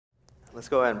Let's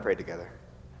go ahead and pray together.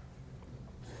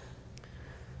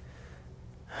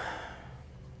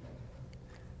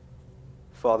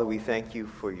 Father, we thank you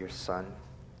for your Son.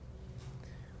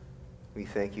 We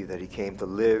thank you that he came to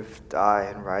live,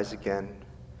 die, and rise again,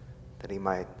 that he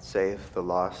might save the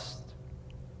lost.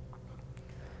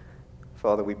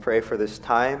 Father, we pray for this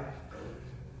time,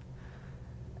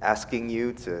 asking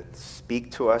you to speak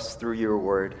to us through your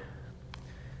word.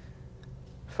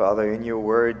 Father, in your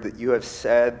word that you have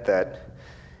said that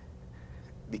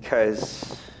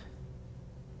because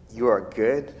you are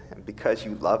good and because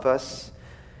you love us,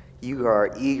 you are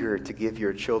eager to give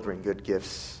your children good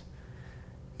gifts.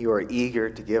 You are eager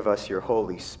to give us your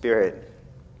Holy Spirit.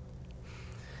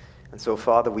 And so,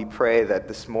 Father, we pray that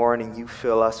this morning you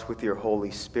fill us with your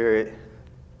Holy Spirit,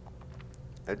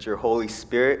 that your Holy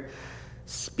Spirit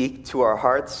speak to our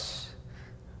hearts,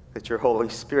 that your Holy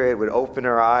Spirit would open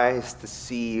our eyes to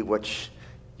see what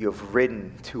you have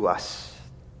written to us,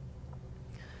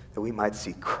 that we might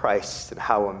see Christ and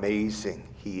how amazing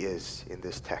he is in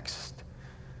this text.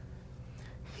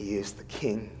 He is the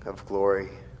King of glory.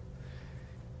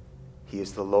 He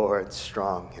is the Lord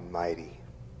strong and mighty.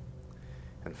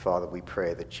 And Father, we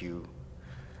pray that you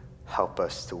help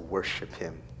us to worship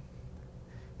him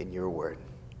in your word.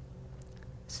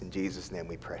 It's in Jesus' name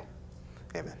we pray.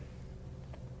 Amen.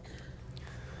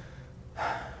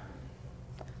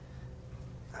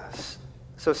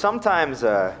 So sometimes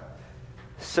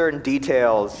certain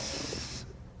details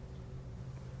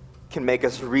can make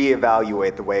us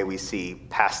reevaluate the way we see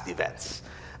past events.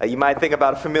 You might think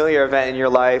about a familiar event in your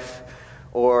life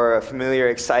or a familiar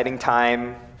exciting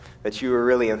time that you were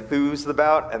really enthused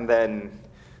about, and then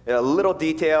a little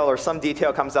detail or some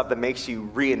detail comes up that makes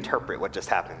you reinterpret what just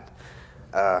happened.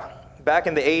 Back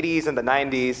in the 80s and the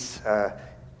 90s,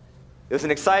 it was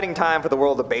an exciting time for the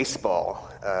world of baseball.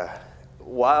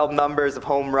 Wild numbers of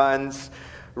home runs,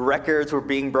 records were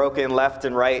being broken left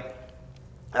and right.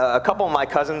 A couple of my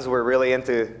cousins were really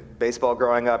into baseball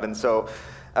growing up, and so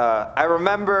I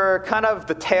remember kind of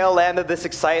the tail end of this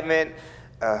excitement.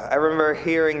 I remember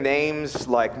hearing names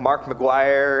like Mark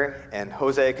McGwire and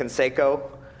Jose Canseco,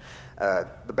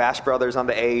 the Bash brothers on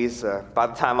the A's. By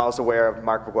the time I was aware of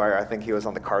Mark McGwire, I think he was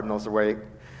on the Cardinals already.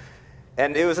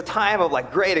 And it was a time of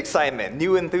like great excitement.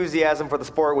 New enthusiasm for the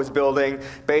sport was building.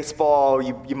 Baseball,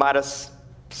 you might have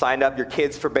signed up your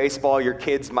kids for baseball. Your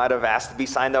kids might have asked to be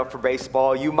signed up for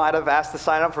baseball. You might have asked to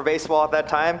sign up for baseball at that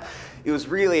time. It was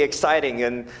really exciting,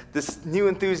 and this new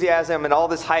enthusiasm and all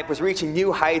this hype was reaching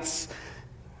new heights.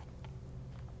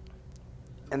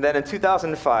 And then in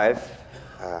 2005,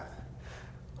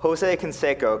 Jose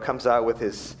Canseco comes out with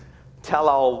his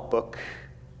tell-all book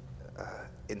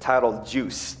entitled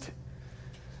Juiced,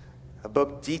 a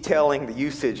book detailing the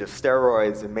usage of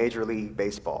steroids in Major League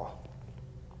Baseball.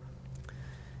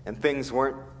 And things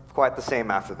weren't quite the same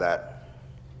after that.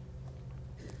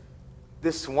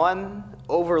 This one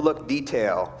overlooked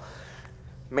detail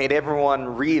made everyone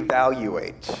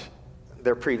reevaluate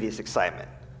their previous excitement.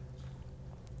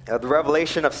 The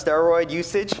revelation of steroid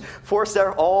usage forced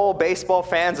all baseball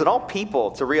fans and all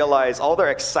people to realize all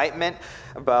their excitement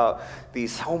about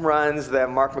these home runs that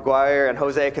Mark McGwire and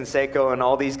Jose Canseco and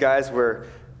all these guys were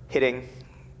hitting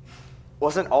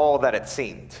wasn't all that it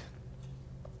seemed.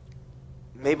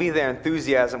 Maybe their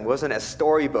enthusiasm wasn't as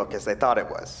storybook as they thought it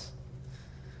was.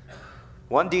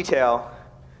 One detail,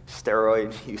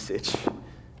 steroid usage,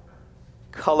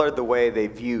 colored the way they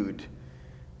viewed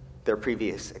their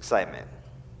previous excitement.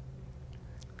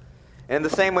 And in the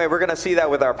same way, we're going to see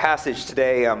that with our passage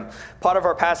today. Part of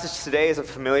our passage today is a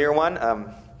familiar one.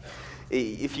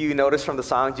 If you notice from the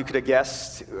songs, you could have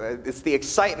guessed it's the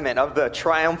excitement of the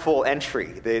triumphal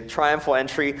entry.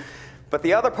 But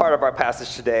the other part of our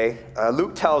passage today,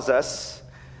 Luke tells us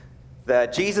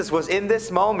that Jesus was in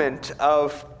this moment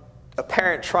of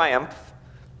apparent triumph,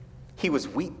 he was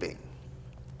weeping.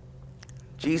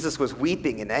 Jesus was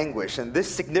weeping in anguish, and this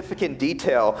significant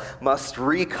detail must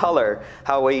recolor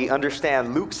how we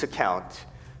understand Luke's account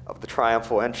of the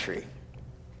triumphal entry.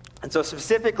 And so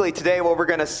specifically today, what we're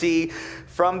going to see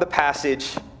from the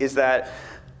passage is that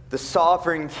the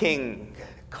sovereign king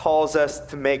calls us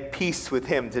to make peace with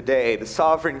him today. The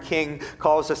sovereign king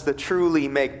calls us to truly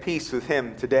make peace with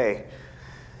him today.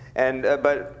 And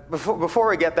but before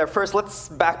we get there, first let's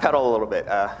backpedal a little bit.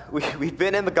 We've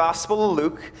been in the Gospel of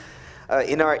Luke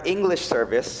in our English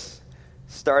service,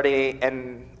 starting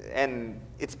and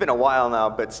it's been a while now,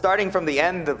 but starting from the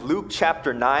end of Luke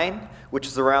chapter 9, which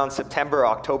is around September,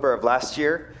 October of last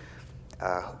year,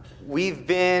 we've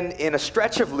been in a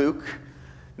stretch of Luke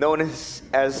known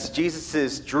as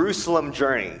Jesus' Jerusalem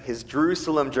journey, his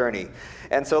Jerusalem journey.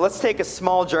 And so let's take a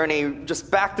small journey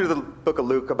just back through the book of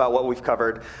Luke about what we've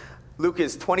covered. Luke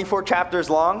is 24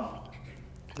 chapters long.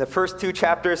 The first 2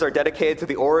 chapters are dedicated to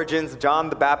the origins of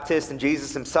John the Baptist and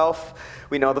Jesus himself.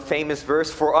 We know the famous verse,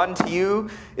 "For unto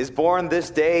you is born this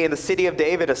day in the city of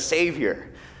David a Savior,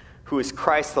 who is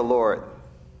Christ the Lord."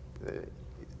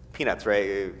 Peanuts,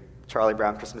 right? Charlie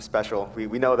Brown Christmas special. We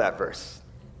know that verse.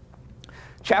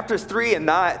 Chapters 3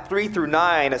 through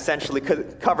 9 essentially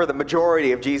cover the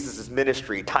majority of Jesus'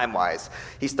 ministry time-wise.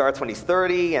 He starts when he's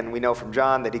 30, and we know from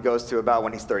John that he goes to about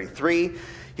when he's 33.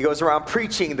 He goes around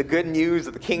preaching the good news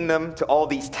of the kingdom to all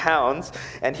these towns,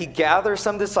 and he gathers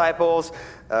some disciples,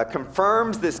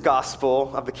 confirms this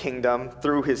gospel of the kingdom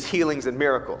through his healings and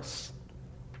miracles.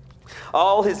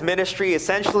 All his ministry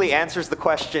essentially answers the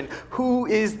question, who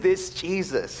is this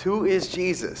Jesus? Who is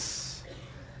Jesus?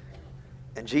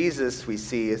 And Jesus, we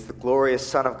see, is the glorious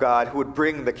Son of God who would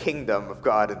bring the kingdom of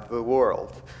God into the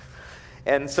world.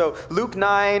 And so Luke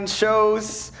 9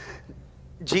 shows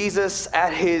Jesus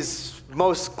at his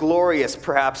most glorious,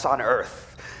 perhaps, on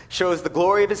earth. Shows the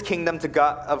glory of his kingdom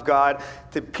of God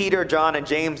to Peter, John, and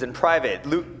James in private.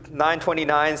 Luke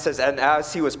 9:29 says, "And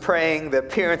as he was praying, the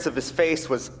appearance of his face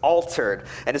was altered,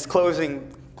 and his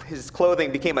clothing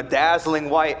became a dazzling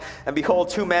white. And behold,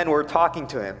 2 men were talking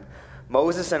to him,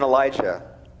 Moses and Elijah,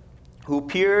 who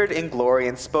appeared in glory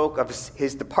and spoke of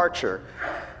his departure,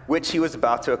 which he was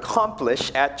about to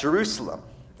accomplish at Jerusalem."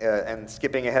 And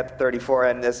skipping ahead to 34,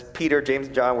 "And as Peter, James,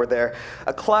 and John were there,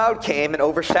 a cloud came and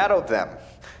overshadowed them.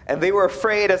 And they were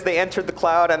afraid as they entered the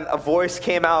cloud, and a voice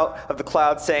came out of the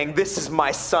cloud saying, 'This is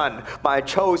my son, my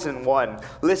chosen one.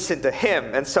 Listen to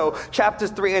him.'" And so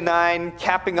chapters 3 and 9,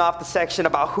 capping off the section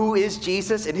about who is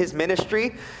Jesus in his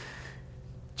ministry.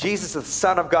 Jesus is the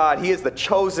Son of God. He is the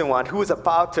chosen one who is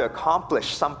about to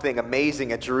accomplish something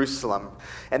amazing at Jerusalem.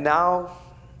 And now,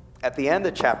 at the end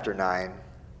of chapter 9,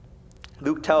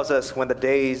 Luke tells us when the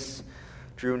days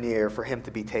drew near for him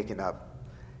to be taken up,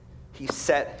 he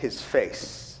set his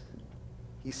face.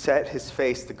 He set his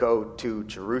face to go to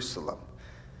Jerusalem.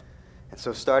 And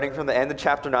so starting from the end of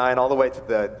chapter 9 all the way to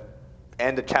the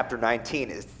end of chapter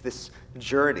 19 is this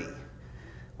journey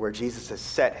where Jesus has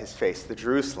set his face to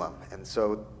Jerusalem. And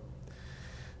so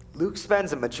Luke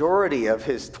spends a majority of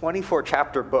his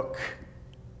 24-chapter book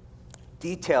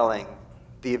detailing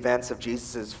the events of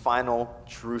Jesus' final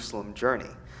Jerusalem journey.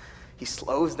 He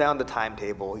slows down the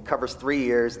timetable. He covers 3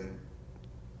 years and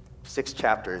 6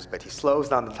 chapters, but he slows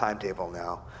down the timetable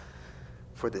now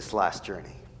for this last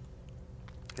journey.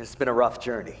 And it's been a rough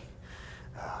journey.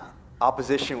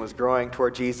 Opposition was growing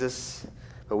toward Jesus,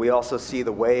 but we also see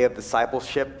the way of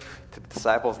discipleship to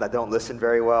disciples that don't listen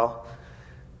very well,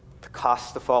 the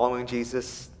cost of following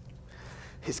Jesus,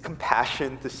 his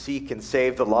compassion to seek and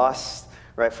save the lost.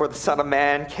 Right? For the Son of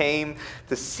Man came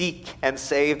to seek and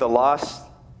save the lost.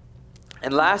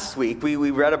 And last week, we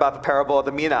read about the parable of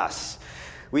the minas.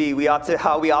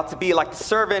 How we ought to be like the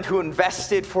servant who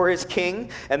invested for his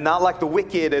king, and not like the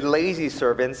wicked and lazy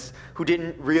servants who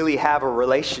didn't really have a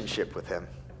relationship with him.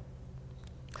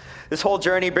 This whole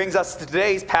journey brings us to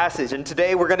today's passage, and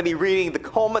today we're going to be reading the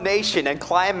culmination and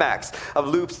climax of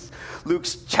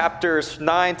Luke's chapters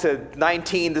 9 to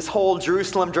 19, this whole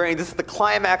Jerusalem journey. This is the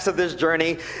climax of this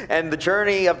journey, and the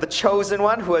journey of the chosen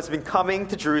one who has been coming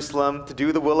to Jerusalem to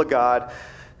do the will of God.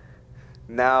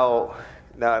 Now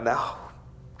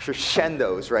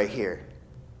crescendos right here.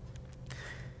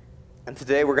 And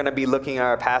today we're going to be looking at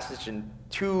our passage in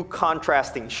two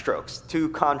contrasting strokes, two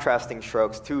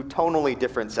tonally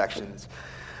different sections.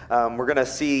 We're going to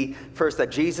see first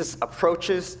that Jesus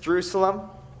approaches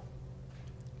Jerusalem,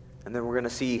 and then we're going to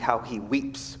see how he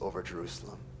weeps over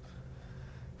Jerusalem.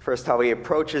 First, how he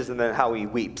approaches, and then how he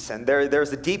weeps. And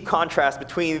there's a deep contrast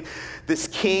between this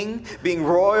king being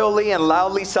royally and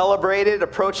loudly celebrated,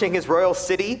 approaching his royal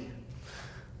city.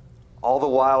 All the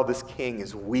while, this king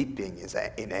is weeping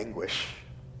in anguish.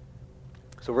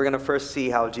 So we're going to first see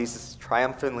how Jesus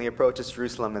triumphantly approaches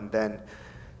Jerusalem, and then,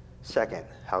 second,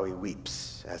 how he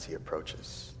weeps as he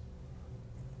approaches.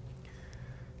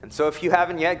 And so if you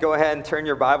haven't yet, go ahead and turn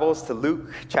your Bibles to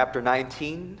Luke chapter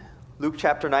 19. Luke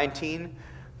chapter 19,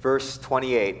 verse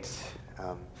 28.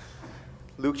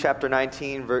 Luke chapter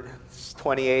 19, verse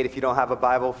 28. If you don't have a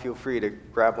Bible, feel free to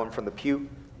grab one from the pew.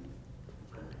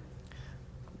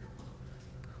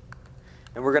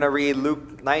 And we're going to read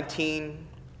Luke 19,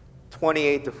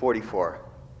 28 to 44.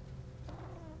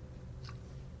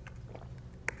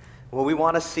 What we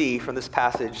want to see from this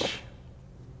passage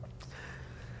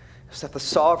is that the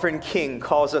sovereign king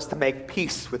calls us to make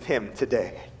peace with him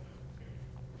today.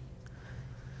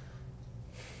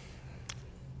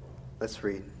 Let's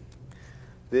read.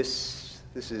 This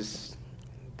is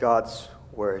God's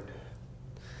word.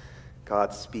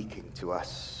 God speaking to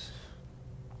us,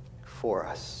 for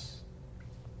us.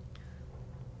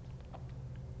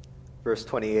 Verse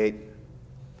 28.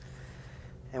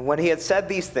 And when he had said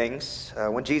these things,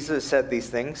 when Jesus said these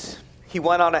things, he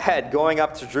went on ahead, going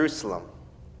up to Jerusalem.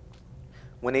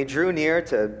 When he drew near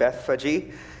to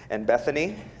Bethphage and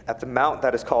Bethany, at the mount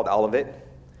that is called Olivet,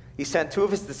 he sent two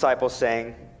of his disciples,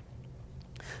 saying,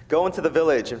 "Go into the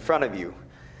village in front of you,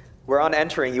 where on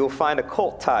entering you will find a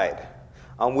colt tied,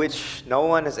 on which no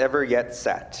one has ever yet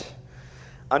sat.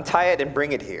 Untie it and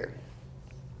bring it here.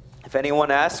 If anyone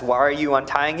asks, 'Why are you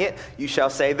untying it?' you shall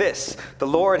say this, 'The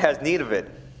Lord has need of it.'"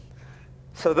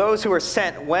 So those who were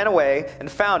sent went away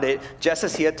and found it just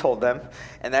as he had told them.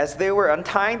 And as they were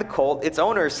untying the colt, its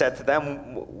owner said to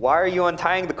them, "Why are you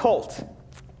untying the colt?"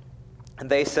 And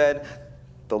they said,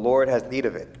 "The Lord has need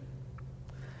of it."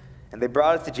 And they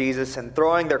brought it to Jesus, and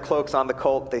throwing their cloaks on the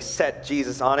colt, they set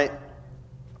Jesus on it.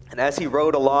 And as he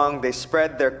rode along, they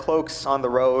spread their cloaks on the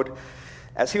road.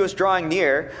 As he was drawing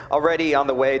near, already on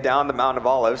the way down the Mount of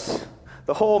Olives,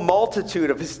 the whole multitude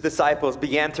of his disciples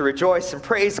began to rejoice and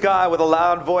praise God with a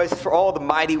loud voice for all the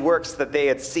mighty works that they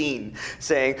had seen,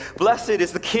 saying, "Blessed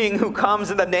is the King who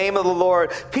comes in the name of the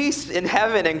Lord, peace in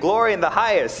heaven and glory in the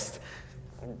highest."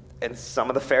 And some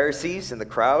of the Pharisees in the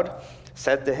crowd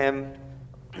said to him,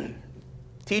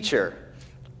 "Teacher,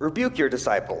 rebuke your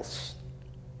disciples."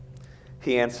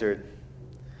 He answered,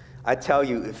 "I tell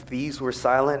you, if these were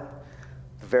silent,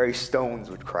 the very stones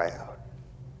would cry out."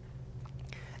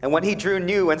 And when he drew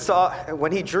near and saw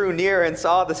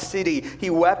the city, he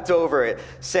wept over it,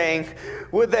 saying,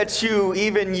 "Would that you,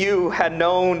 even you, had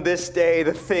known this day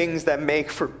the things that make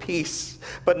for peace,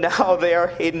 but now they are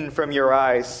hidden from your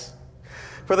eyes.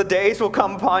 For the days will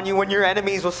come upon you when your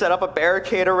enemies will set up a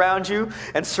barricade around you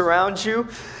and surround you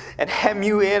and hem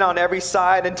you in on every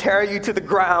side and tear you to the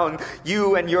ground,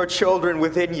 you and your children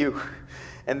within you.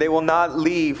 And they will not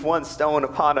leave one stone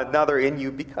upon another in you,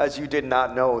 because you did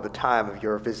not know the time of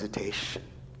your visitation."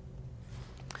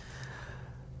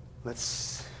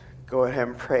 Let's go ahead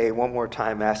and pray one more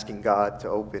time, asking God to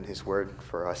open his word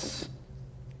for us.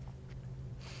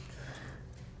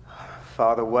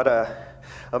 Father, what a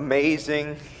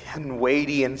amazing and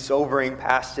weighty and sobering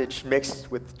passage, mixed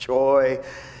with joy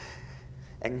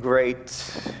and great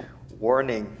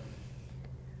warning.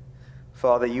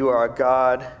 Father, you are a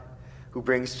God who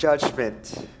brings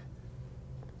judgment.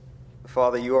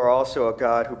 Father, you are also a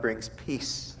God who brings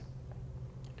peace.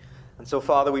 And so,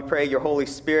 Father, we pray your Holy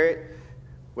Spirit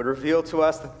would reveal to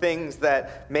us the things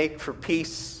that make for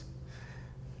peace,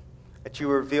 that you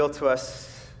reveal to us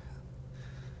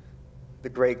the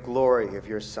great glory of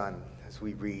your Son as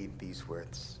we read these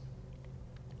words.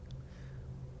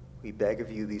 We beg of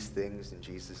you these things in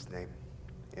Jesus' name.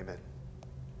 Amen.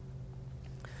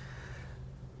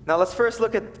 Now let's first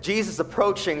look at Jesus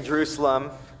approaching Jerusalem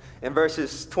in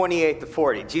verses 28 to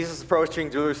 40. Jesus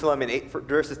approaching Jerusalem in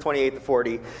verses 28 to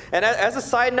 40. And as a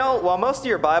side note, while most of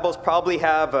your Bibles probably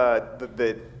have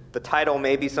the title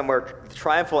maybe somewhere, the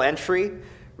Triumphal Entry,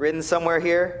 written somewhere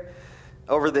here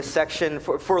over this section,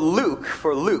 for Luke,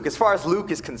 as far as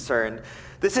Luke is concerned,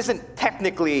 this isn't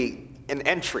technically an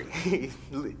entry.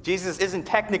 Jesus isn't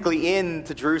technically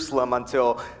into Jerusalem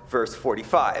until verse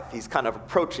 45. He's kind of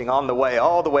approaching all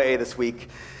the way this week.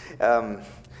 And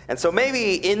so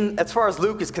maybe as far as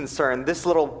Luke is concerned, this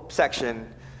little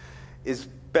section is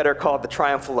better called the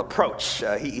triumphal approach.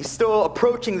 He's still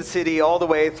approaching the city all the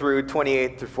way through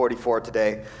 28 through 44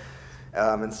 today.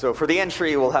 And so for the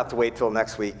entry, we'll have to wait till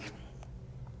next week.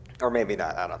 Or maybe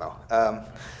not, I don't know.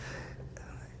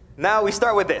 Now we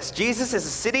start with this. Jesus is a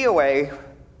city away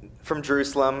from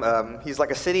Jerusalem. He's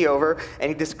like a city over, and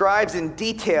he describes in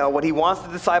detail what he wants the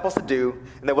disciples to do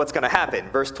and then what's going to happen.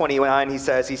 Verse 29, he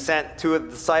says, he sent two of the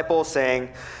disciples, saying,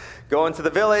 "Go into the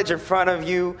village in front of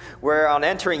you, where on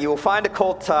entering you will find a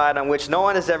colt tied, on which no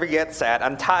one has ever yet sat.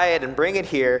 Untie it and bring it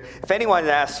here. If anyone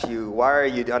asks you, 'Why are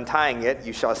you untying it?'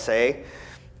 you shall say,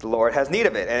 'The Lord has need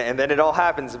of it.'" And then it all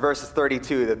happens in verses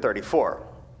 32 to 34.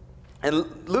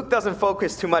 And Luke doesn't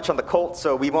focus too much on the colt,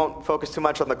 so we won't focus too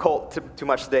much on the colt too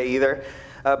much today either.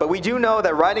 But we do know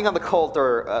that riding on the colt,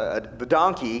 or the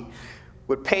donkey,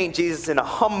 would paint Jesus in a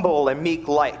humble and meek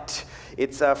light.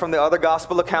 It's from the other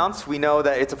gospel accounts. We know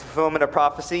that it's a fulfillment of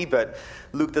prophecy, but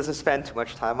Luke doesn't spend too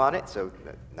much time on it, so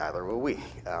neither will we.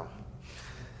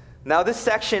 Now this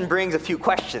section brings a few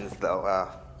questions, though.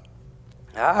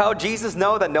 How did Jesus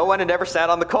know that no one had ever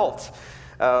sat on the colt?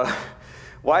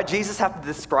 Why did Jesus have to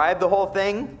describe the whole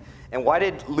thing? And why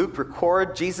did Luke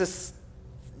record Jesus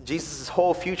Jesus'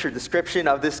 whole future description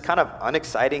of this kind of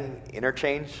unexciting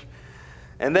interchange?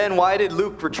 And then why did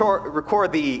Luke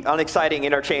record the unexciting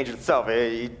interchange itself?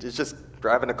 It's just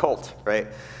driving a colt, right?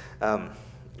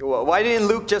 Why didn't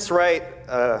Luke just write,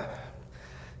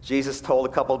 Jesus told a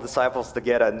couple of disciples to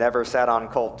get a never sat on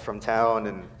colt from town,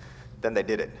 and then they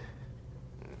did it,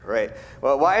 right?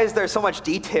 Well, why is there so much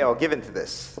detail given to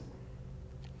this?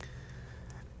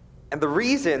 And the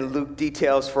reason Luke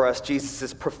details for us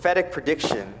Jesus' prophetic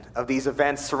prediction of these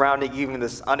events surrounding even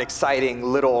this unexciting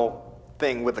little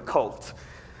thing with the colt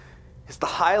is to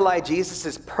highlight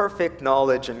Jesus' perfect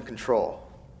knowledge and control.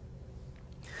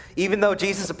 Even though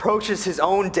Jesus approaches his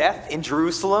own death in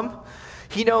Jerusalem,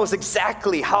 he knows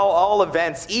exactly how all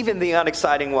events, even the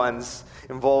unexciting ones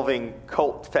involving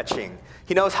colt fetching,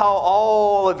 he knows how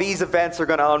all of these events are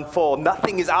going to unfold.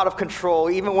 Nothing is out of control,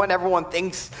 even when everyone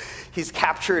thinks he's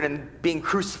captured and being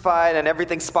crucified and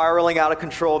everything's spiraling out of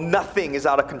control. Nothing is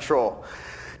out of control.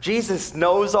 Jesus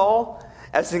knows all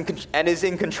and is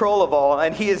in control of all,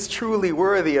 and he is truly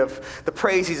worthy of the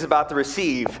praise he's about to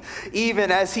receive.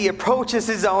 Even as he approaches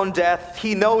his own death,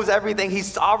 he knows everything. He's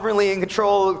sovereignly in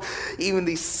control of even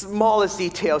the smallest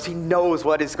details. He knows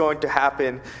what is going to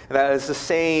happen, and that is the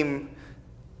same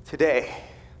today.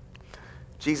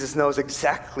 Jesus knows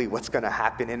exactly what's going to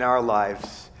happen in our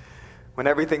lives. When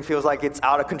everything feels like it's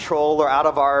out of control or out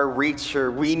of our reach, or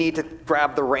we need to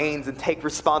grab the reins and take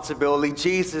responsibility,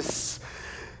 Jesus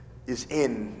is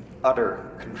in utter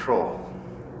control.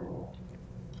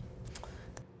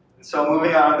 So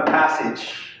moving on to the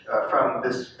passage from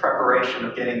this preparation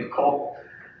of getting the colt,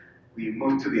 we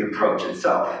move to the approach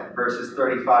itself, in verses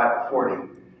 35 to 40.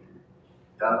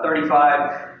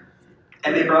 35,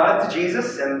 and they brought it to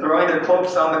Jesus, and throwing their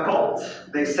cloaks on the colt,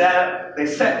 they set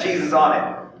Jesus on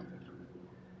it.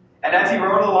 And as he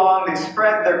rode along, they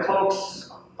spread their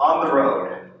cloaks on the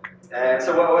road. And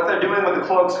so what they're doing with the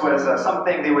cloaks was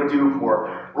something they would do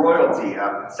for royalty.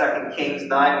 In 2 Kings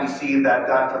 9, we see that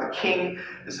done for the king.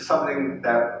 This is something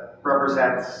that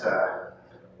represents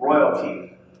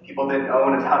royalty. People didn't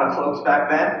own a ton of cloaks back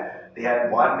then. They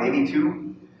had one, maybe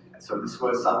two. And so this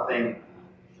was something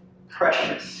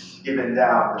precious given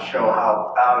down to show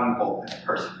how valuable this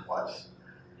person was.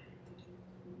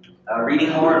 Reading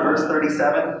more in verse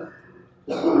 37.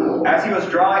 As he was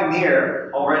drawing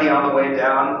near, already on the way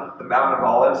down the Mount of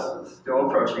Olives, still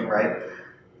approaching, right?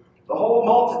 The whole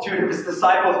multitude of his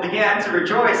disciples began to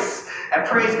rejoice and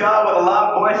praise God with a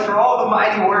loud voice for all the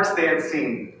mighty works they had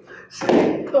seen,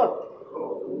 saying,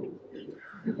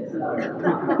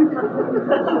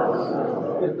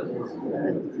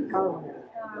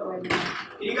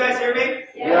 Can you guys hear me?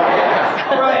 Yeah.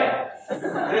 All right.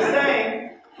 They're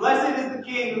saying, "Blessed is the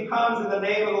King who comes in the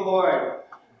name of the Lord.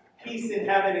 Peace in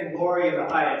heaven and glory in the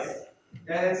highest."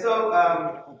 And so,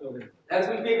 as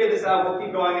we figure this out, we'll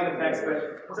keep going in the text.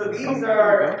 But so these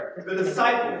are the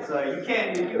disciples. If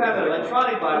you have an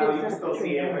electronic Bible, you can still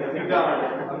see it. But if you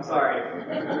don't, I'm sorry.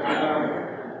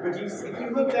 But if you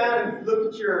look down and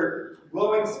look at your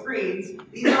glowing screens,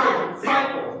 these are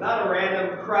disciples, not a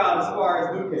random crowd as far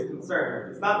as Luke is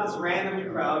concerned. It's not this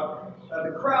random crowd.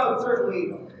 The crowd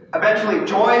certainly eventually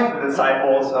joined the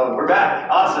disciples. Oh, we're back.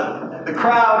 Awesome. The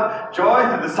crowd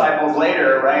joined the disciples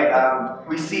later, right?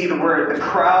 We see the word, the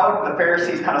crowd, the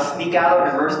Pharisees kind of sneak out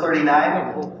in verse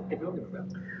 39.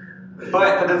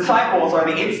 But the disciples are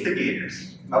the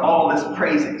instigators of all this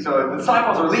praising. So the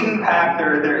disciples are leading the pack,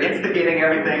 they're instigating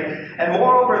everything, and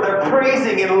moreover, they're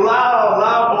praising in loud,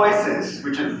 loud voices,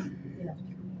 which is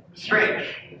strange,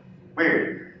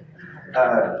 weird.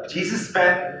 Jesus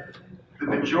spent the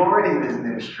majority of his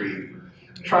ministry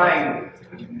trying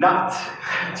not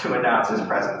to announce his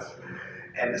presence,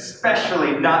 and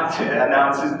especially not to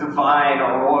announce his divine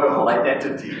or royal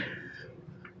identity.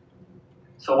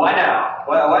 So why now?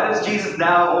 Why does Jesus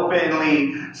now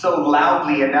openly, so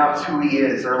loudly announce who he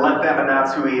is, or let them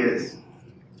announce who he is?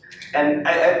 And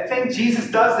I think Jesus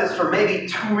does this for maybe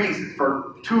two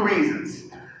reasons.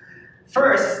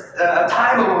 First, a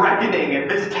time of reckoning and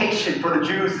visitation for the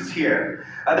Jews is here.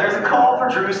 There's a call for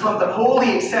Jerusalem to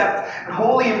wholly accept and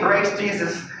wholly embrace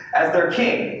Jesus as their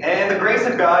king. And in the grace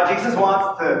of God, Jesus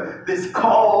wants this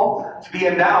call to be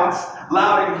announced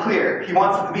loud and clear. He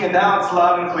wants it to be announced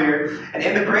loud and clear. And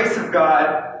in the grace of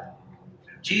God,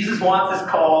 Jesus wants this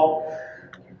call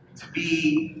to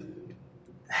be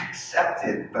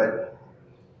accepted, but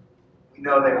we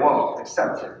know they won't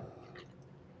accept it.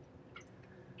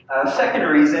 Second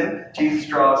reason Jesus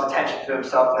draws attention to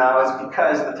himself now is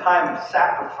because the time of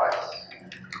sacrifice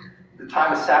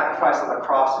on the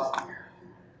cross is near.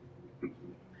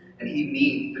 And he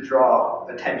needs to draw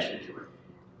attention to it.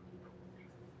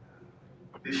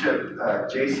 Bishop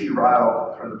J.C.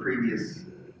 Ryle, from the previous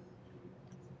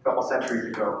couple centuries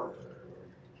ago,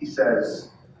 he says,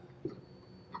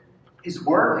 his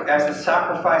work as the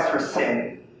sacrifice for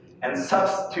sin and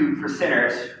substitute for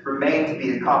sinners remained to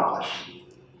be accomplished.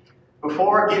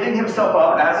 Before giving himself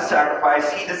up as a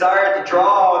sacrifice, he desired to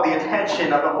draw the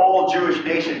attention of the whole Jewish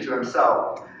nation to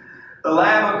himself. The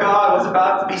Lamb of God was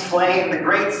about to be slain, the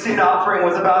great sin offering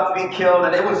was about to be killed,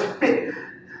 and it was fit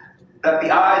that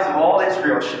the eyes of all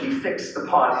Israel should be fixed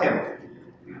upon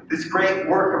him. This great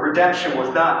work of redemption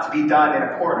was not to be done in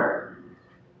a corner.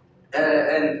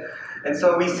 And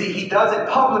so we see he does it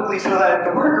publicly so that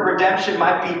the work of redemption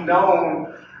might be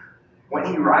known when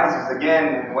he rises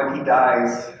again and when he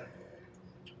dies.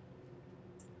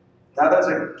 Now there's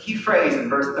a key phrase in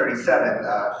verse 37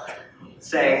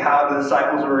 saying how the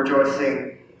disciples were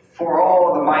rejoicing for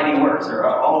all the mighty works, or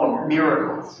all the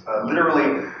miracles,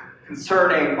 literally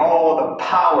concerning all the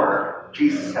power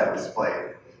Jesus had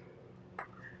displayed.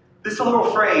 This little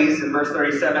phrase in verse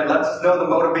 37 lets us know the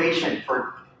motivation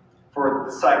for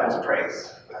the disciples'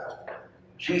 praise.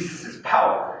 Jesus'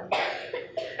 power.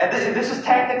 And this is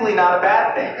technically not a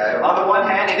bad thing. On the one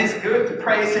hand, it is good to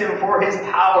praise him for his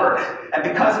power, and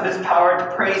because of his power,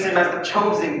 to praise him as the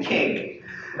chosen king.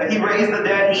 He raised the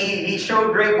dead, he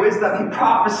showed great wisdom, he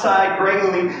prophesied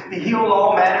greatly, he healed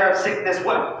all manner of sickness.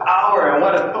 What power and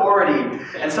what authority.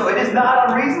 And so it is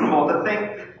not unreasonable to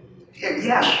think,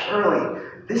 yeah, surely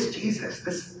this Jesus,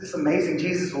 this amazing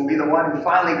Jesus will be the one who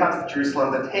finally comes to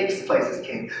Jerusalem, that takes his place as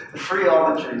king, to free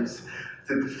all the Jews,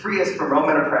 to free us from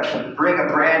Roman oppression, to bring a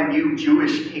brand new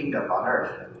Jewish kingdom on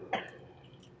earth.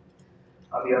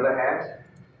 On the other hand,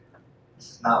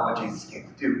 this is not what Jesus came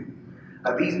to do.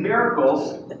 These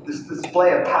miracles, this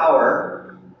display of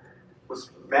power, was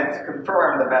meant to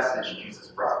confirm the message Jesus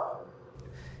brought.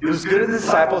 It was good of the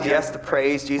disciples, yes, to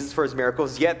praise Jesus for his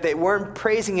miracles, yet they weren't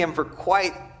praising him for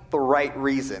quite the right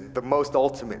reason, the most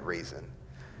ultimate reason.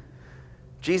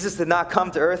 Jesus did not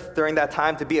come to earth during that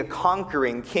time to be a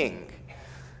conquering king.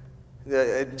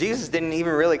 Jesus didn't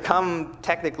even really come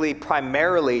technically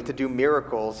primarily to do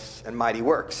miracles and mighty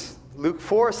works. Luke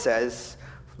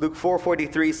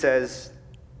 4:43 says,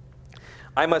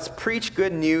 I must preach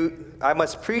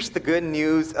the good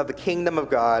news of the kingdom of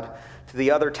God to the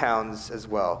other towns as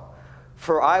well.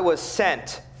 For I was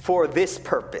sent for this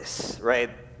purpose, right?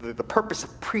 The purpose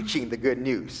of preaching the good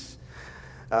news.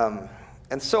 And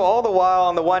so all the while,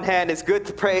 on the one hand, it's good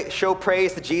to show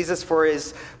praise to Jesus for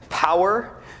his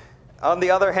power. On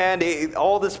the other hand,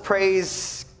 all this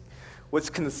praise was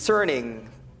concerning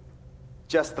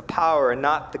just the power and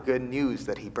not the good news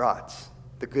that he brought.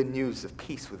 The good news of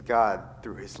peace with God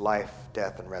through his life,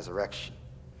 death, and resurrection.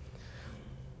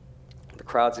 The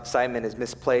crowd's excitement is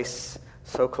misplaced,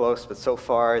 so close but so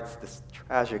far. It's this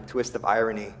tragic twist of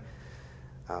irony.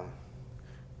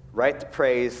 Right to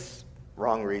praise,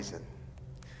 wrong reason.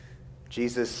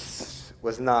 Jesus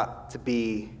was not to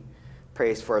be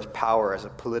praised for his power as a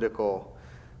political,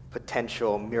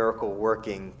 potential,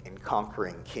 miracle-working and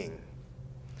conquering king.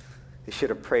 They should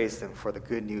have praised him for the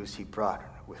good news he brought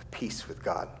with peace with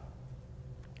God.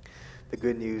 The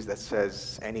good news that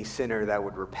says any sinner that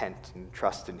would repent and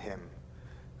trust in him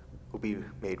will be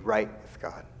made right with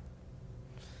God.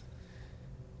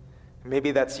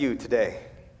 Maybe that's you today,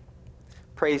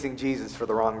 praising Jesus for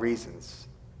the wrong reasons.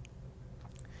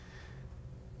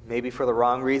 Maybe for the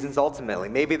wrong reasons ultimately.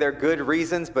 Maybe they're good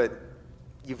reasons, but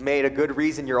you've made a good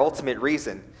reason your ultimate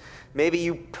reason. Maybe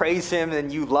you praise him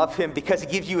and you love him because he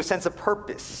gives you a sense of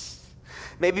purpose.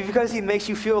 Maybe because he makes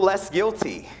you feel less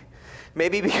guilty.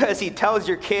 Maybe because he tells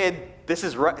your kid this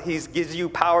is right. He gives you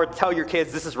power to tell your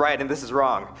kids this is right and this is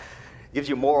wrong. Gives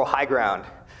you moral high ground.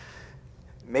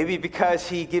 Maybe because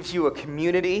he gives you a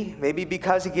community. Maybe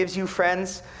because he gives you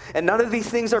friends. And none of these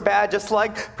things are bad, just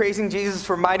like praising Jesus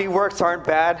for mighty works aren't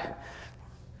bad.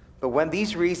 But when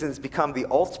these reasons become the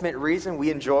ultimate reason we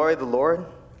enjoy the Lord,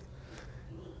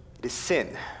 it is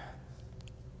sin.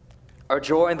 Our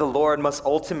joy in the Lord must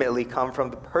ultimately come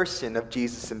from the person of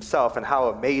Jesus himself and how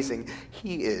amazing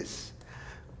he is.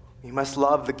 We must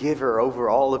love the giver over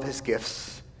all of his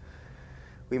gifts.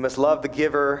 We must love the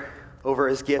giver over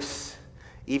his gifts,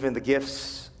 even the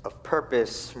gifts of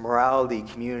purpose, morality,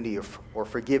 community, or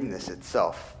forgiveness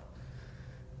itself.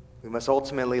 We must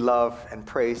ultimately love and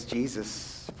praise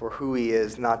Jesus for who he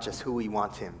is, not just who we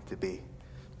want him to be.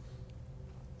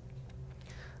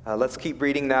 Let's keep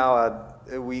reading now.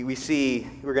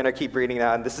 We're going to keep reading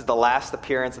now, and this is the last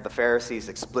appearance of the Pharisees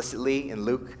explicitly in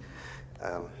Luke.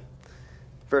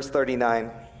 Verse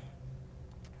 39.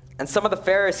 And some of the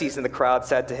Pharisees in the crowd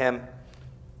said to him,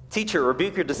 "Teacher,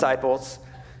 rebuke your disciples."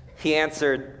 He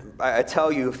answered, I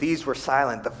tell you, if these were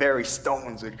silent, the very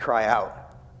stones would cry out.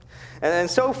 And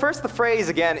so first the phrase,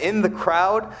 again, in the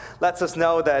crowd, lets us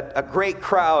know that a great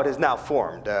crowd has now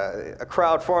formed. A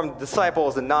crowd formed,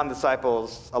 disciples and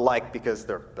non-disciples alike, because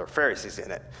there are Pharisees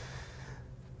in it.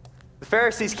 The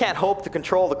Pharisees can't hope to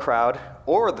control the crowd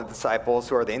or the disciples,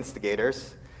 who are the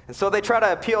instigators. And so they try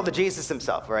to appeal to Jesus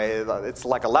himself, right? It's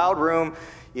like a loud room.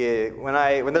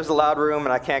 When there's a loud room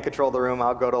and I can't control the room,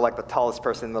 I'll go to like the tallest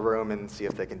person in the room and see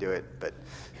if they can do it.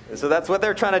 So that's what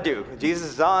they're trying to do.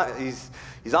 Jesus is on,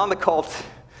 he's on the cult.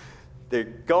 They're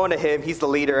going to him. He's the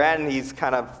leader, and he's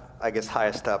kind of, I guess,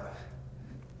 highest up.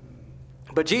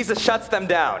 But Jesus shuts them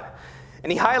down,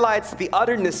 and he highlights the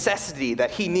utter necessity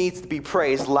that he needs to be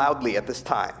praised loudly at this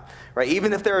time. Right?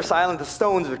 Even if they were silent, the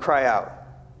stones would cry out.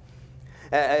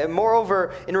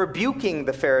 Moreover, in rebuking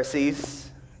the Pharisees,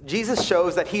 Jesus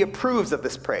shows that he approves of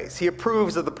this praise. He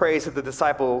approves of the praise that the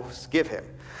disciples give him.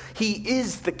 He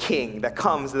is the king that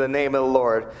comes in the name of the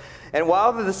Lord. And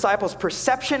while the disciples'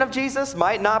 perception of Jesus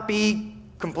might not be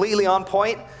completely on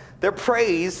point, their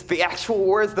praise, the actual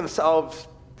words themselves,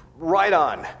 right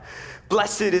on.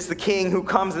 Blessed is the King who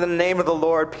comes in the name of the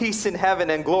Lord, peace in heaven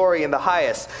and glory in the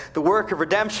highest. The work of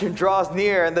redemption draws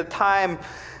near, and the time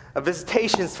of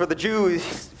visitations for the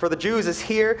Jews is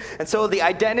here. And so the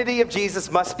identity of Jesus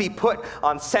must be put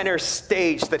on center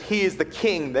stage, that he is the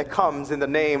King that comes in the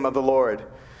name of the Lord.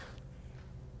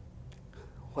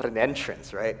 What an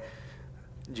entrance, right?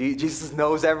 Jesus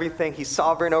knows everything. He's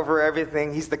sovereign over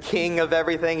everything. He's the king of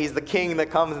everything. He's the king that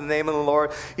comes in the name of the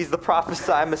Lord. He's the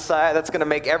prophesied Messiah that's going to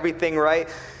make everything right.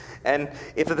 And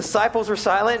if the disciples were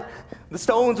silent, the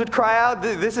stones would cry out.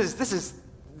 This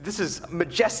is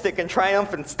majestic and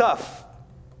triumphant stuff.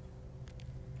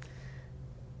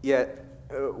 Yet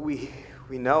we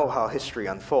know how history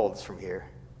unfolds from here.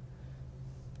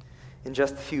 In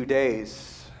just a few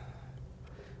days,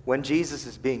 when Jesus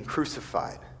is being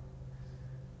crucified,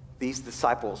 these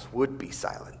disciples would be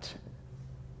silent.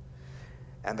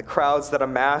 And the crowds that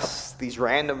amassed, these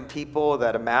random people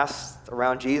that amassed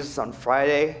around Jesus on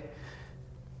Friday,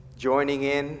 joining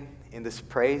in this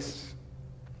praise,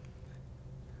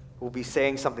 will be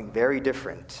saying something very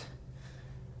different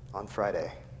on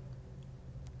Friday.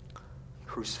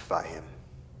 Crucify him.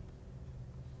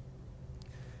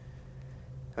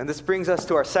 And this brings us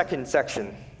to our second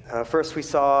section. First, we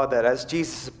saw that as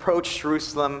Jesus approached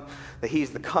Jerusalem, that he's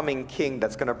the coming king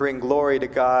that's going to bring glory to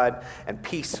God and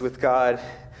peace with God.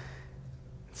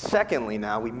 Secondly,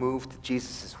 now we move to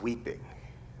Jesus' weeping,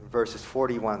 verses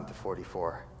 41 to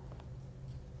 44.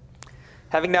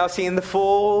 Having now seen the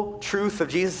full truth of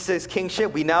Jesus'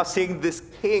 kingship, we now see this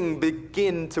king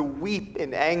begin to weep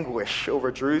in anguish over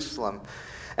Jerusalem.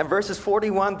 And verses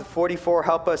 41 to 44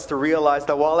 help us to realize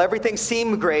that while everything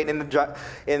seemed great in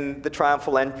the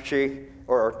triumphal entry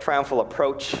or triumphal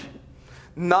approach,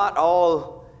 not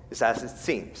all is as it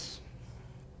seems.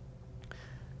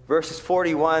 Verses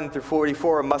 41 through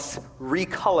 44 must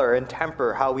recolor and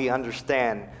temper how we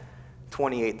understand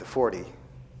 28 to 40.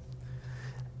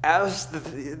 As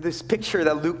this picture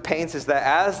that Luke paints is that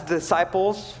as the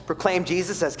disciples proclaim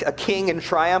Jesus as a king in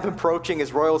triumph approaching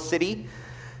his royal city,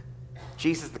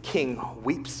 Jesus the King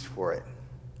weeps for it.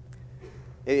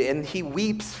 And he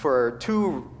weeps for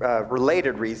two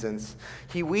related reasons.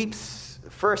 He weeps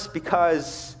first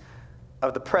because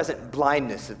of the present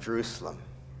blindness of Jerusalem.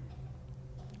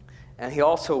 And he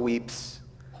also weeps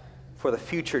for the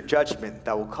future judgment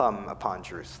that will come upon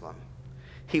Jerusalem.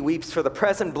 He weeps for the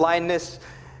present blindness,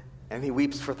 and he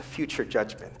weeps for the future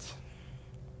judgment.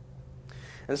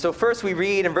 And so first we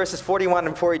read in verses 41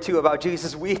 and 42 about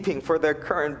Jesus weeping for their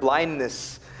current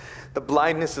blindness, the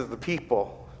blindness of the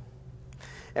people.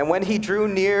 And when he drew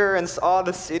near and saw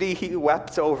the city, he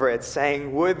wept over it,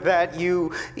 saying, "Would that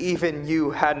you, even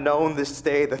you, had known this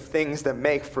day the things that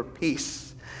make for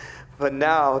peace. But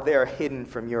now they are hidden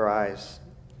from your eyes."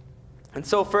 And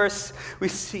so first we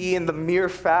see in the mere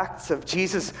facts of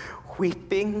Jesus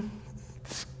weeping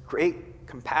this great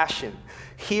compassion.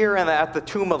 Here and at the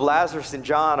tomb of Lazarus and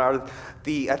John are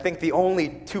I think the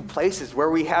only two places where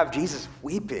we have Jesus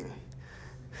weeping.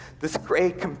 This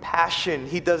great compassion.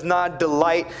 He does not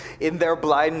delight in their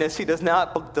blindness. He does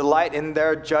not delight in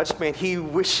their judgment. He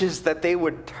wishes that they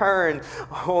would turn.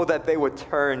 Oh, that they would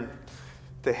turn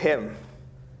to him.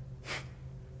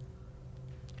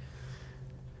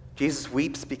 Jesus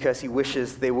weeps because he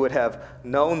wishes they would have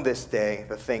known this day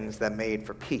the things that made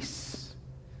for peace.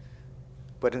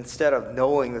 But instead of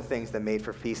knowing the things that made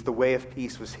for peace, the way of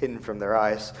peace was hidden from their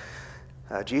eyes.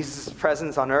 Jesus'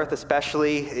 presence on earth,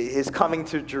 especially his coming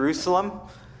to Jerusalem,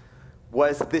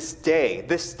 was this day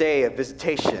of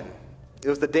visitation. It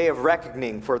was the day of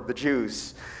reckoning for the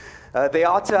Jews. They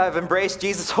ought to have embraced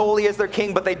Jesus wholly as their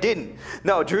king, but they didn't.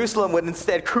 No, Jerusalem would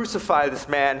instead crucify this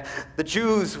man. The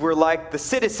Jews were like the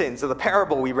citizens of the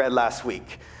parable we read last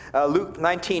week. Luke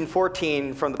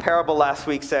 19:14 from the parable last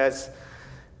week says,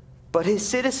 "But his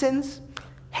citizens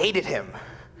hated him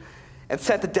and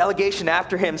sent the delegation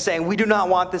after him, saying, 'We do not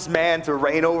want this man to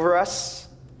reign over us.'"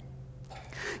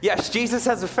 Yes, Jesus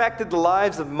has affected the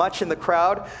lives of much in the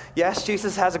crowd. Yes,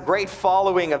 Jesus has a great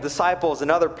following of disciples and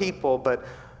other people, but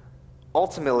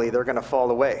ultimately they're going to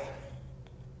fall away.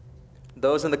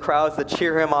 Those in the crowds that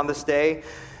cheer him on this day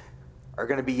are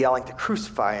going to be yelling to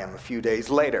crucify him a few days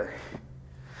later.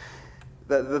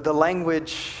 The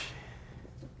language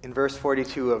in verse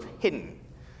 42 of hidden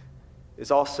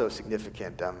is also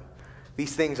significant.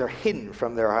 These things are hidden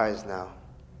from their eyes now.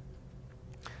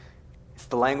 It's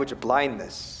the language of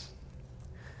blindness.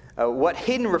 What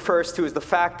hidden refers to is the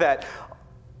fact that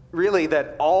really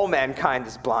that all mankind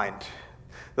is blind,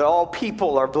 that all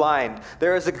people are blind.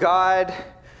 There is a God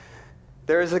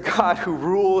who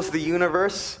rules the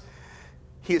universe.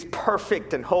 He is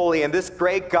perfect and holy, and this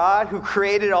great God who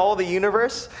created all the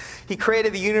universe, he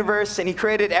created the universe and he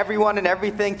created everyone and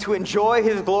everything to enjoy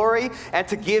his glory and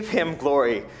to give him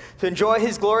glory. To enjoy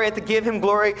his glory and to give him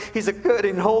glory. He's a good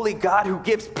and holy God who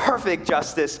gives perfect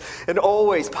justice and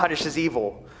always punishes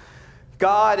evil.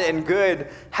 God and good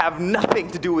have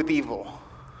nothing to do with evil.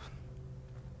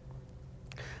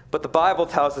 But the Bible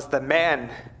tells us that man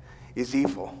is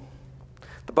evil.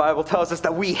 The Bible tells us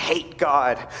that we hate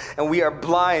God and we are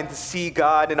blind to see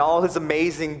God in all his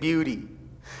amazing beauty.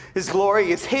 His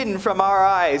glory is hidden from our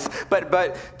eyes, but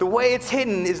the way it's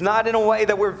hidden is not in a way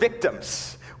that we're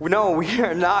victims. No, we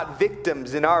are not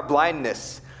victims in our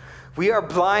blindness. We are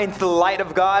blind to the light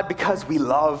of God because we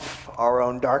love our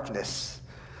own darkness.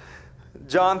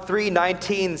 John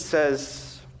 3:19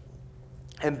 says,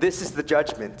 "And this is the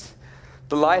judgment.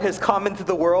 The light has come into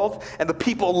the world, and the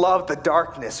people love the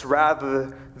darkness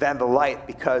rather than the light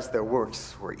because their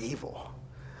works were evil."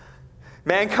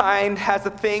 Mankind has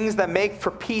the things that make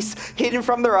for peace hidden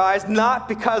from their eyes, not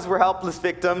because we're helpless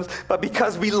victims, but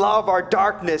because we love our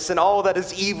darkness and all that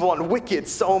is evil and wicked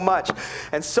so much.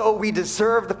 And so we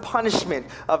deserve the punishment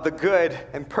of the good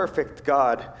and perfect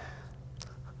God.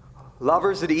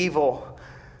 Lovers of evil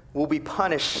will be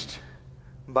punished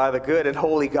by the good and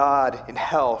holy God in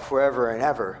hell forever and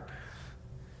ever,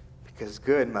 because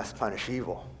good must punish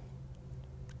evil.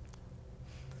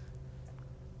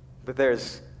 But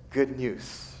there's good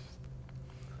news.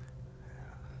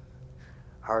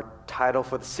 Our title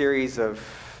for the series of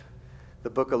the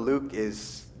book of Luke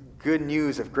is Good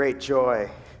News of Great Joy.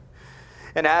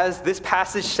 And as this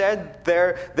passage said,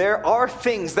 there are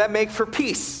things that make for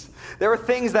peace. There are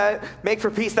things that make for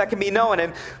peace that can be known.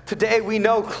 And today we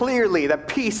know clearly that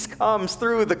peace comes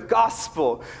through the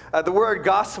gospel. The word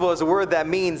gospel is a word that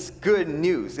means good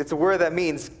news. It's a word that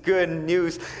means good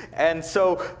news. And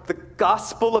so the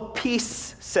gospel of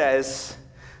peace says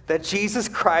that Jesus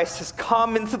Christ has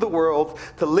come into the world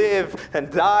to live and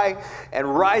die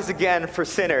and rise again for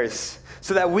sinners,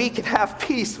 so that we can have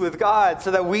peace with God,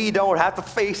 so that we don't have to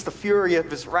face the fury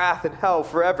of his wrath in hell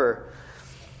forever.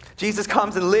 Jesus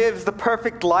comes and lives the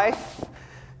perfect life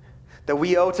that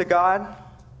we owe to God.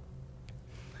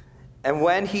 And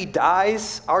when he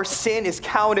dies, our sin is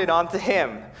counted onto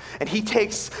him. And he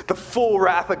takes the full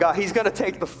wrath of God. He's going to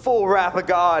take the full wrath of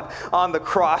God on the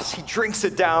cross. He drinks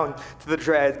it down to the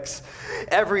dregs.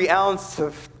 Every ounce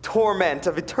of torment,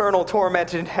 of eternal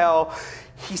torment in hell,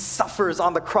 he suffers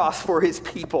on the cross for his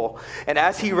people. And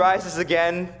as he rises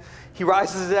again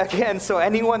so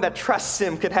anyone that trusts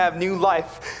him can have new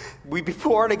life. We'd be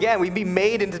born again. We'd be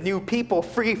made into new people,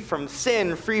 free from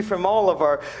sin, free from all of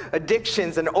our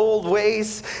addictions and old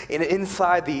ways, and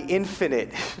inside the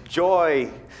infinite joy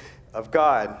of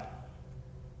God.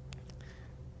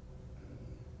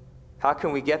 How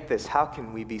can we get this? How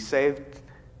can we be saved?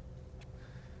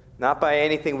 Not by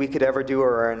anything we could ever do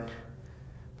or earn,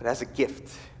 but as a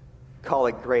gift. Call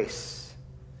it grace.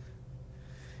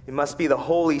 It must be the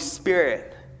Holy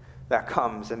Spirit that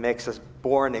comes and makes us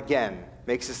born again,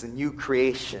 makes us a new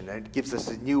creation, and gives us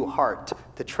a new heart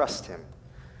to trust him.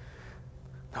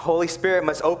 The Holy Spirit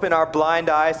must open our blind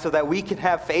eyes so that we can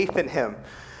have faith in him.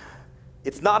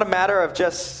 It's not a matter of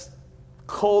just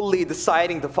coldly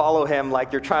deciding to follow him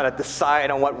like you're trying to decide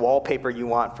on what wallpaper you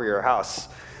want for your house.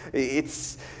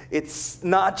 It's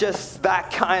not just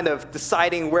that kind of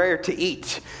deciding where to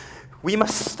eat. We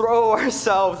must throw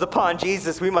ourselves upon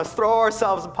Jesus. We must throw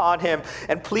ourselves upon him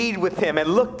and plead with him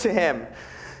and look to him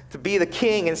to be the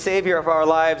King and Savior of our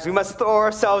lives. We must throw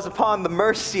ourselves upon the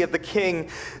mercy of the King,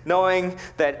 knowing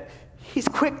that He's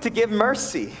quick to give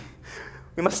mercy.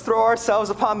 We must throw ourselves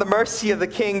upon the mercy of the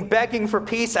King, begging for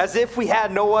peace as if we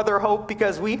had no other hope,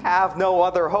 because we have no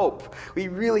other hope. We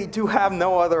really do have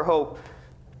no other hope.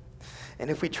 And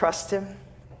if we trust him,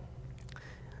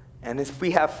 and if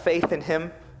we have faith in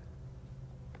him,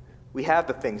 we have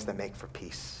the things that make for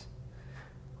peace.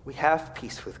 We have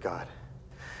peace with God.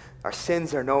 Our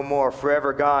sins are no more,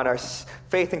 forever gone. Our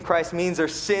faith in Christ means our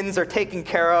sins are taken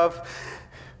care of.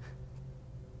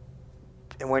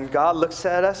 And when God looks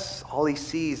at us, all he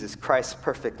sees is Christ's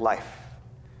perfect life.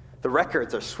 The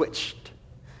records are switched.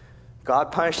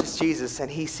 God punishes Jesus,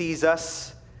 and he sees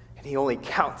us, and he only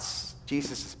counts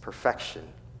Jesus' perfection.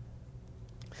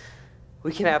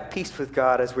 We can have peace with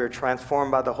God as we are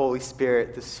transformed by the Holy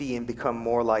Spirit to see and become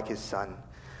more like his Son,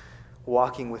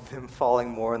 walking with him, falling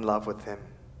more in love with him.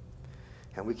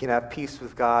 And we can have peace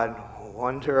with God,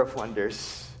 wonder of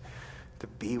wonders, to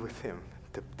be with him,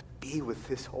 to be with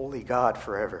this holy God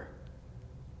forever.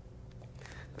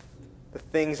 The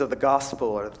things of the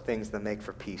gospel are the things that make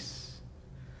for peace.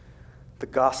 The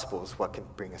gospel is what can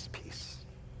bring us peace.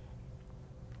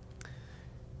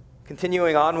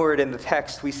 Continuing onward in the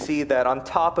text, we see that on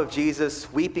top of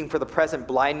Jesus weeping for the present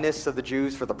blindness of the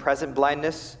Jews, for the present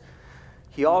blindness,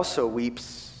 he also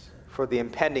weeps for the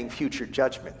impending future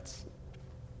judgment.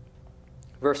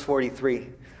 Verse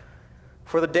 43,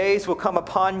 "For the days will come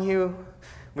upon you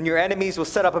when your enemies will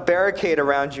set up a barricade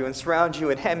around you and surround you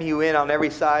and hem you in on every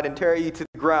side and tear you to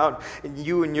the ground, and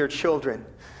you and your children.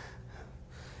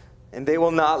 And they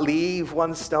will not leave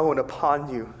one stone upon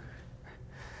you,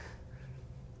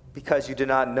 because you do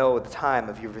not know the time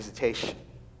of your visitation."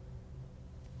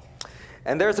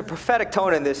 And there's a prophetic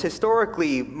tone in this.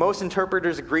 Historically, most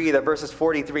interpreters agree that verses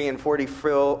 43 and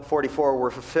 44 were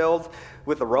fulfilled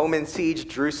with the Roman siege of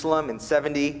Jerusalem in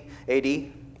 70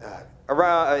 AD.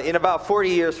 In about 40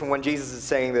 years from when Jesus is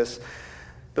saying this,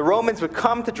 the Romans would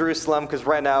come to Jerusalem, because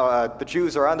right now the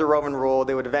Jews are under Roman rule.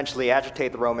 They would eventually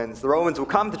agitate the Romans. The Romans would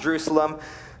come to Jerusalem,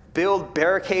 build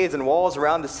barricades and walls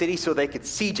around the city so they could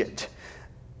siege it.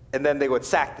 And then they would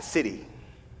sack the city.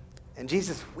 And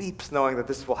Jesus weeps knowing that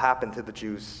this will happen to the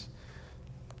Jews.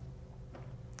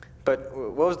 But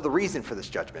what was the reason for this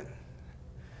judgment?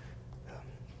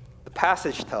 The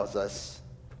passage tells us,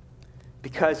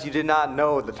 because you did not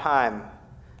know the time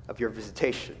of your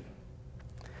visitation.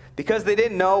 Because they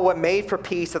didn't know what made for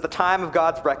peace at the time of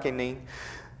God's reckoning,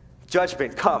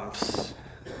 judgment comes.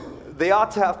 They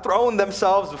ought to have thrown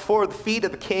themselves before the feet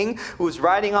of the king who was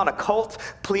riding on a colt,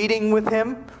 pleading with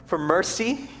him for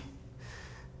mercy.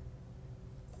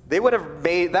 That would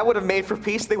have made for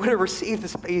peace. They would have received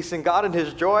this peace and God in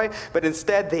his joy, but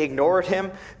instead they ignored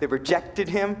him, they rejected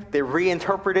him, they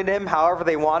reinterpreted him however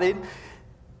they wanted,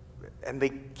 and they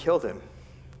killed him.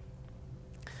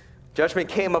 Judgment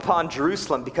came upon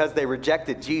Jerusalem because they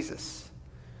rejected Jesus.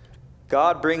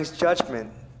 God brings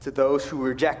judgment to those who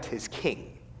reject his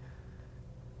king.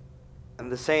 And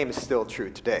the same is still true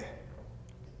today.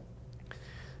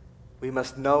 We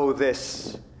must know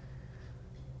this.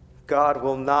 God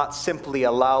will not simply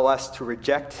allow us to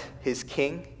reject his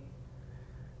king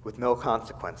with no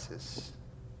consequences.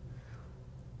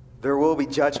 There will be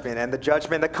judgment, and the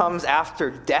judgment that comes after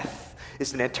death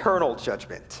is an eternal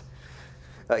judgment.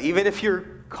 Even if you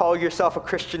call yourself a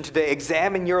Christian today,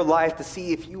 examine your life to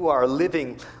see if you are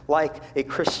living like a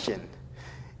Christian.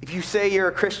 If you say you're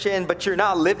a Christian, but you're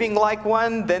not living like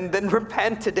one, then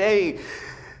repent today.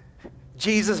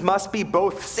 Jesus must be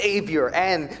both Savior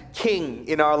and King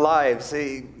in our lives.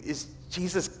 Is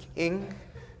Jesus King?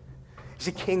 Is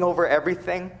he King over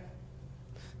everything?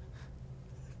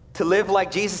 To live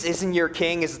like Jesus isn't your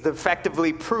King is to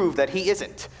effectively prove that he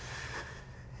isn't,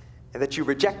 and that you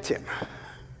reject him.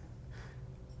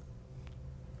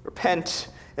 Repent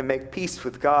and make peace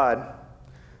with God.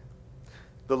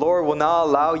 The Lord will not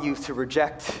allow you to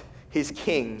reject his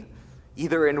king,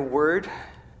 either in word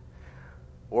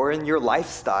or in your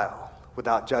lifestyle,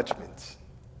 without judgment.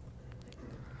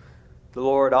 The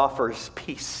Lord offers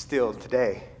peace still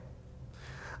today.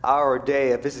 Our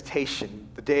day of visitation,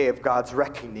 the day of God's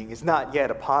reckoning, is not yet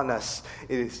upon us.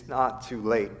 It is not too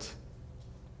late.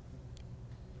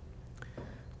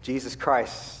 Jesus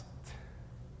Christ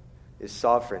is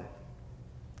sovereign.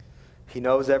 He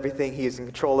knows everything. He is in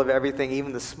control of everything,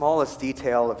 even the smallest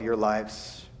detail of your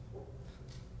lives.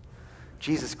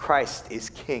 Jesus Christ is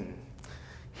King.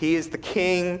 He is the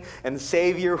King and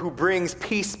Savior who brings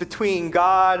peace between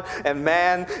God and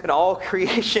man, and all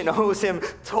creation owes him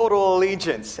total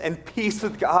allegiance. And peace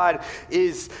with God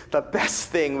is the best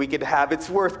thing we could have. It's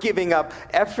worth giving up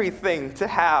everything to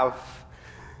have.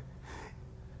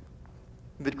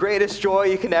 The greatest joy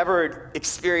you can ever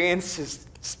experience is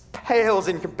pales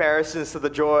in comparison to the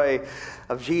joy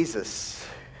of Jesus.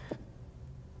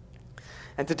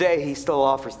 And today he still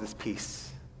offers this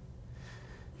peace.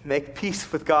 Make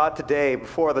peace with God today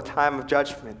before the time of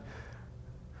judgment.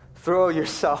 Throw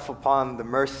yourself upon the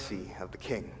mercy of the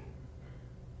King.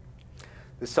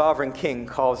 The sovereign King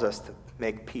calls us to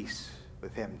make peace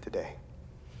with him today.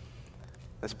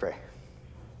 Let's pray.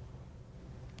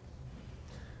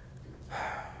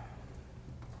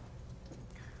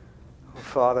 Oh,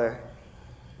 Father,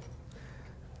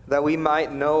 that we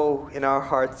might know in our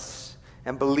hearts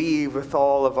and believe with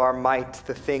all of our might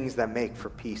the things that make for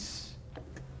peace.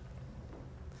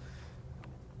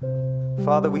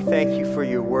 Father, we thank you for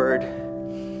your word.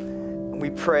 We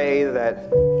pray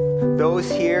that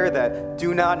those here that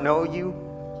do not know you,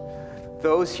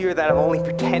 those here that have only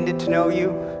pretended to know you,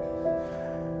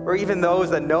 or even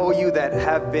those that know you that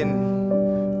have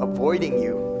been avoiding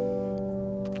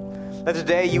you, that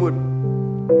today you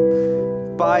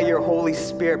would, by your Holy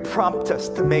Spirit, prompt us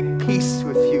to make peace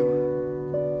with you.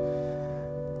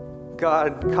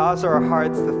 God, cause our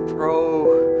hearts to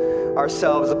throw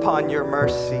ourselves upon your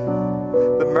mercy,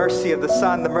 the mercy of the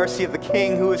Son, the mercy of the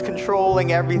King who is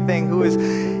controlling everything, who is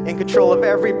in control of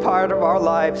every part of our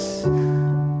lives.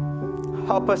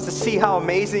 Help us to see how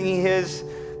amazing he is,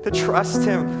 to trust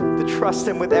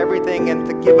him with everything and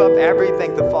to give up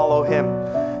everything to follow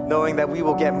him, knowing that we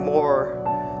will get more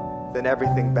than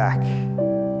everything back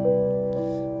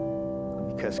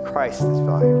because Christ is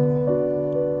valuable.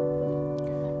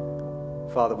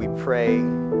 Father, we pray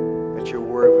that your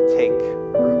word would take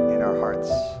root in our hearts,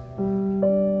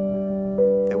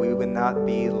 that we would not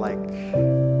be like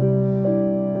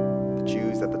the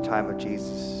Jews at the time of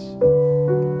Jesus,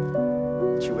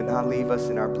 that you would not leave us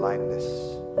in our blindness,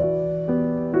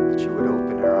 that you would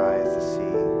open our eyes to